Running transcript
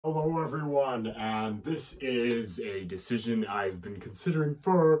Hello everyone, and this is a decision I've been considering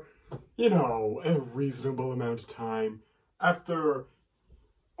for, a reasonable amount of time. After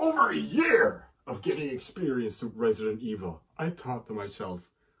over a year of getting experience with Resident Evil, I thought to myself,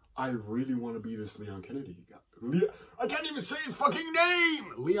 I really want to be this Leon Kennedy guy. I can't even say his fucking name!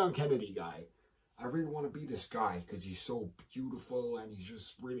 Leon Kennedy guy. I really want to be this guy because he's so beautiful and he's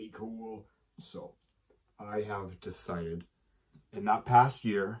just really cool. So, I have decided in that past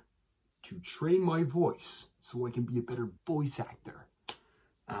year to train my voice so I can be a better voice actor.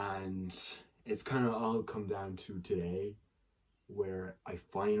 And it's kind of all come down to today where I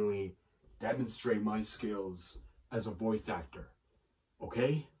finally demonstrate my skills as a voice actor.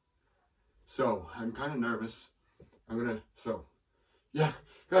 Okay? So, I'm kind of nervous. Yeah,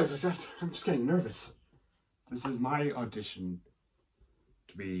 guys, I'm just getting nervous. This is my audition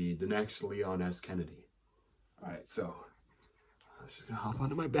to be the next Leon S. Kennedy. Alright, so I'm just gonna hop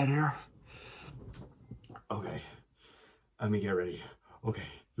onto my bed here. Okay, let me get ready. Okay,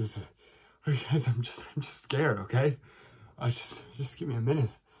 guys, I'm just scared. Okay, just give me a minute.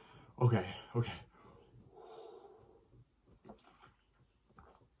 Okay.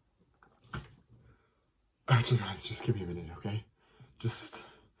 Guys, just give me a minute. Okay, just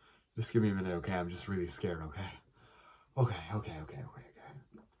give me a minute. Okay, I'm just really scared. Okay.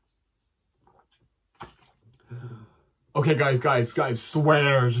 Okay, guys,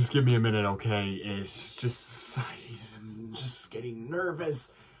 swear, just give me a minute, okay? It's just, I'm just getting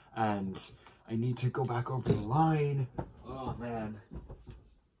nervous, and I need to go back over the line. Oh, man.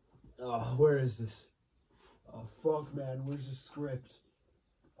 Oh, where is this? Oh, fuck, man, where's the script?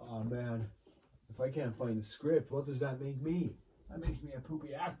 Oh, man. If I can't find the script, what does that make me? That makes me a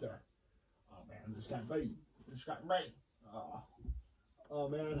poopy actor. Oh, man, this can't be. Oh,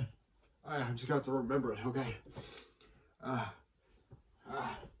 man. I just got to remember it, okay?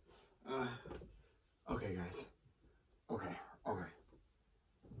 Okay, guys. Okay.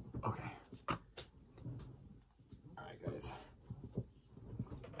 Alright, guys.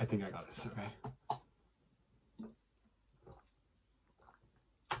 I think I got this, okay?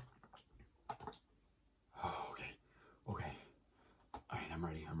 Oh, okay. Alright, I'm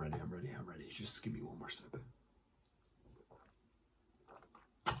ready. Just give me one more sip.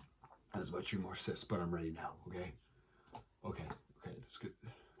 That's about 2 more sips, but I'm ready now, okay? Okay, that's good.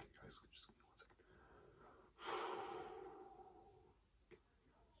 Okay, guys, just give me 1 second.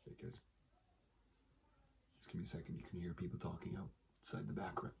 Okay, guys. Just give me a second. You can hear people talking outside the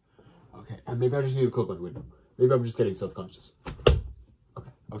background. Okay, and maybe I just need to close my window. Maybe I'm just getting self-conscious.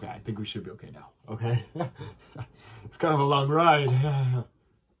 Okay, I think we should be okay now, okay? It's kind of a long ride.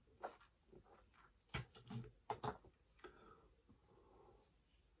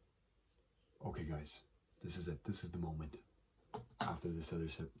 Okay, guys, this is it. This is the moment. After this other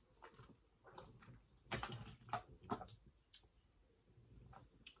sip.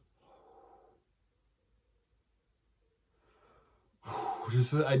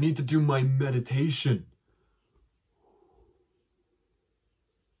 I need to do my meditation.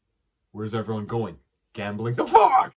 Where's everyone going? Gambling? The fuck?